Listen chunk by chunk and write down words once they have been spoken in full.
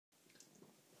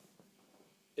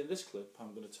In this clip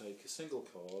I'm going to take a single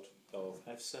chord of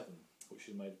F7, which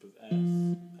is made up of F,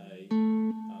 A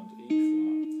and E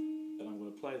flat, and I'm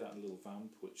going to play that in a little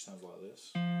vamp which sounds like this.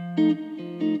 And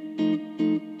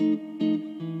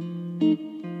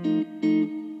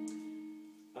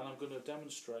I'm going to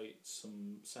demonstrate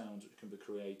some sounds which can be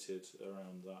created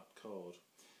around that chord.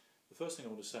 The first thing I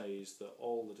want to say is that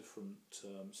all the different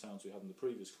sounds we had in the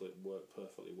previous clip work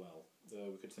perfectly well.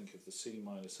 We could think of the C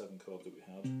minor 7 chord that we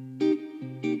had,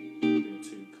 being a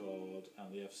 2 chord,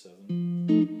 and the F7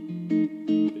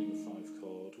 being a 5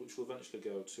 chord, which will eventually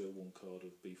go to a 1 chord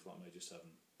of B flat major 7.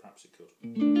 Perhaps it could.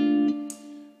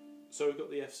 So we've got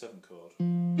the F7 chord,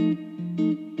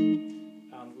 and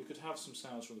we could have some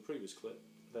sounds from the previous clip.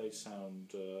 They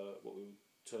sound what we would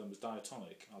term as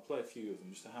diatonic. I'll play a few of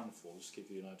them, just a handful, just to give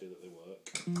you an idea that they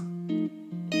work.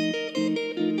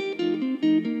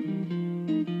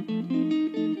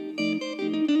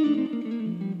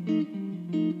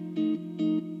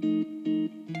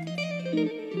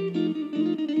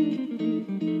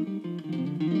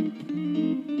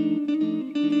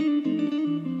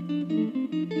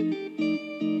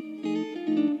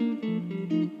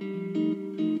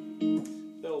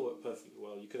 They all work perfectly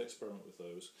well. You could experiment with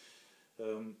those.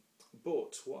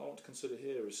 But what I want to consider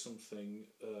here is something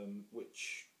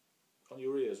which on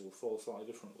your ears will fall slightly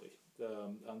differently,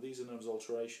 and these are known as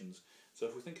alterations. So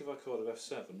if we think of our chord of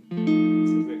F7,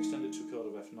 if we extend it to a chord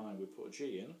of F9 we put a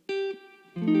G in.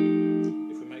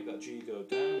 If we make that G go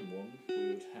down 1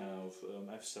 we would have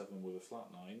F7 with a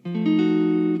flat 9.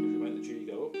 If we make the G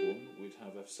go up 1 we'd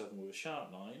have F7 with a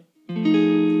sharp 9.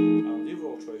 And the other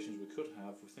alterations we could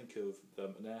have, we think of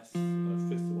an F, a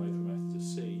fifth away from F to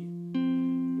C. We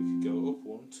could go up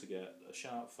 1 to get a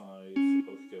sharp 5, or we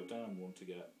could go down 1 to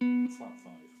get a flat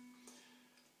 5.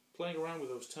 Playing around with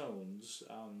those tones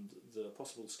and the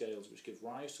possible scales which give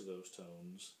rise to those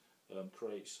tones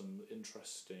create some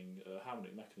interesting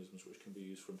harmonic mechanisms which can be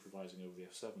used for improvising over the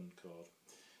F7 chord.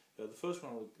 The first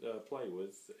one I'll play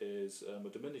with is a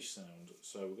diminished sound.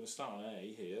 So we're going to start on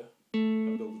A here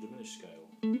and build a diminished scale.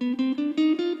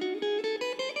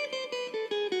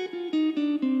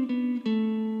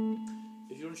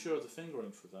 If you're unsure of the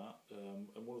fingering for that,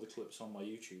 and one of the clips on my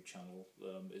YouTube channel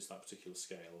is that particular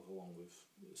scale along with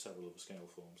several other scale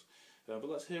forms. But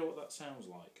let's hear what that sounds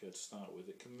like to start with.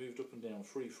 It can be moved up and down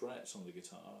 3 frets on the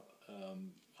guitar,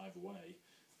 either way,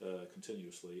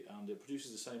 continuously, and it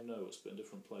produces the same notes but in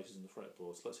different places in the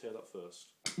fretboards. Let's hear that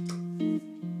first.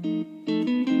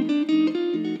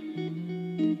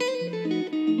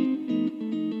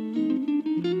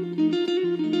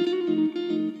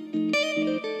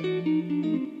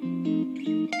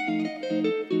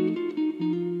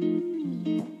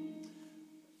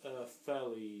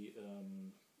 Fairly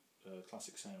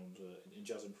classic sound in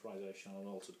jazz improvisation on an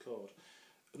altered chord.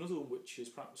 Another one which is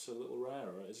perhaps a little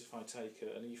rarer is if I take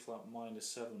an E flat minor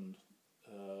 7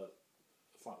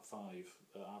 flat 5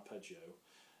 arpeggio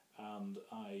and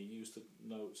I use the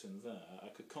notes in there. I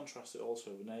could contrast it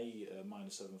also with an A minor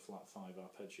 7 flat 5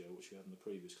 arpeggio which we had in the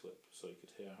previous clip, so you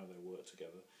could hear how they work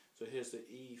together. So here's the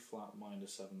E flat minor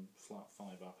 7 flat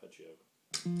 5 arpeggio.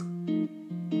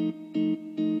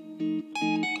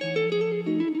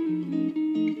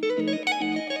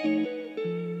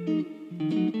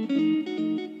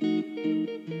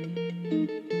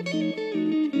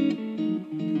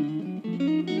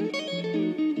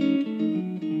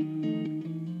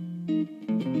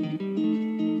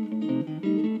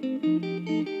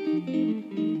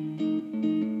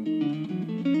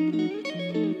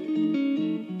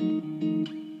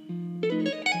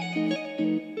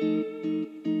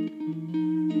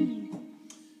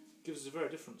 Gives us a very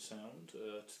different sound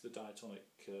to the diatonic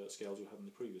scales we had in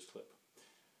the previous clip.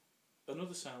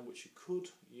 Another sound which you could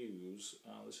use,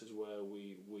 this is where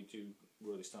we do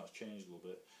really start to change a little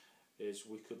bit, is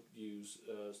we could use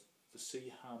the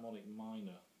C harmonic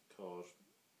minor chord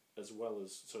as well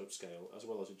as scale, as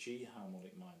well as a G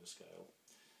harmonic minor scale,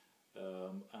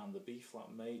 and the B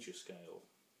flat major scale,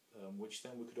 which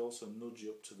then we could also nudge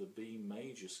up to the B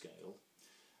major scale,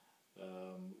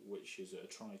 which is a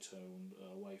tritone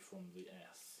away from the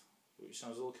F, which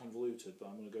sounds a little convoluted, but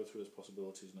I'm going to go through those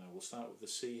possibilities now. We'll start with the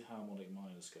C harmonic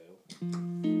minor scale.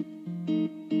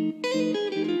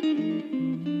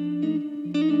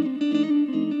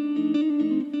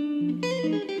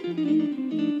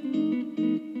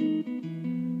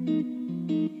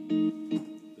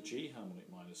 The G harmonic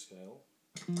minor scale.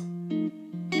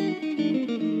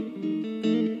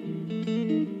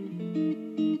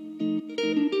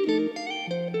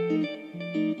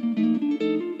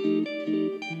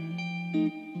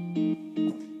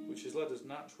 Which has led us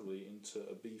naturally into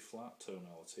a B flat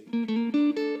tonality.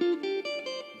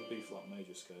 B flat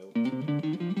major scale.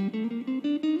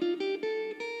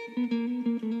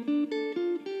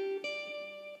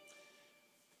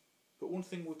 But one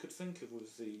thing we could think of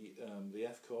with the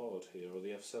F chord here, or the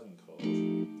F7 chord,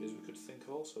 is we could think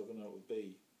also of a note of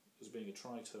B as being a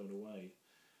tritone away,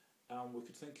 and we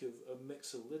could think of a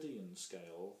Mixolydian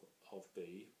scale of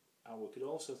B, and we could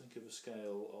also think of a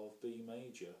scale of B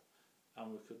major,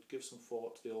 and we could give some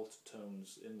thought to the altered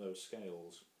tones in those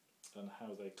scales and how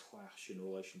they clash in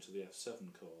relation to the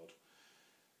F7 chord.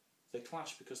 They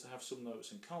clash because they have some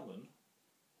notes in common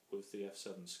with the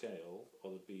F7 scale,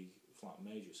 or the B flat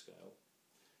major scale,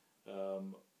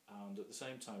 and at the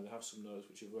same time they have some notes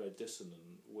which are very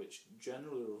dissonant, which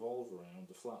generally revolve around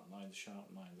the flat 9, the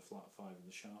sharp 9, the flat 5 and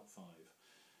the sharp 5,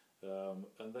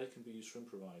 and they can be used for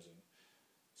improvising.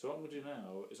 So what I'm going to do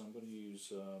now is I'm going to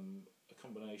use a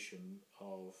combination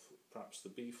of perhaps the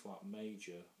B flat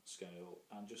major scale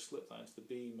and just slip that into the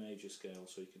B major scale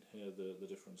so you can hear the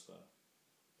difference there.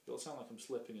 It'll sound like I'm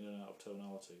slipping in and out of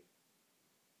tonality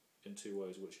in two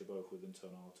ways which are both within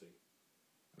tonality.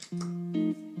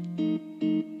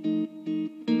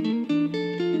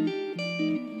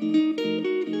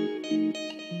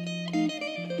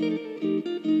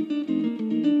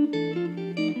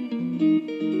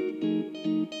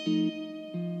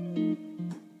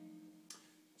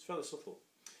 It's fairly subtle.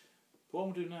 But what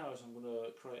I'm going to do now is I'm going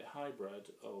to create a hybrid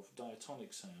of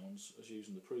diatonic sounds, as used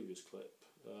in the previous clip,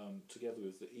 together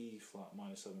with the E flat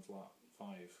minor 7 flat 5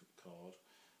 chord.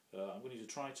 I'm going to use a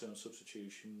tritone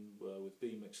substitution with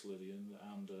B Mixolydian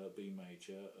and B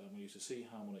major. I'm going to use the C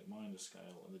harmonic minor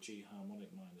scale and the G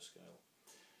harmonic minor scale.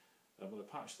 I'm going to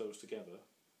patch those together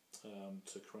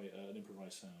to create an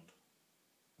improvised sound.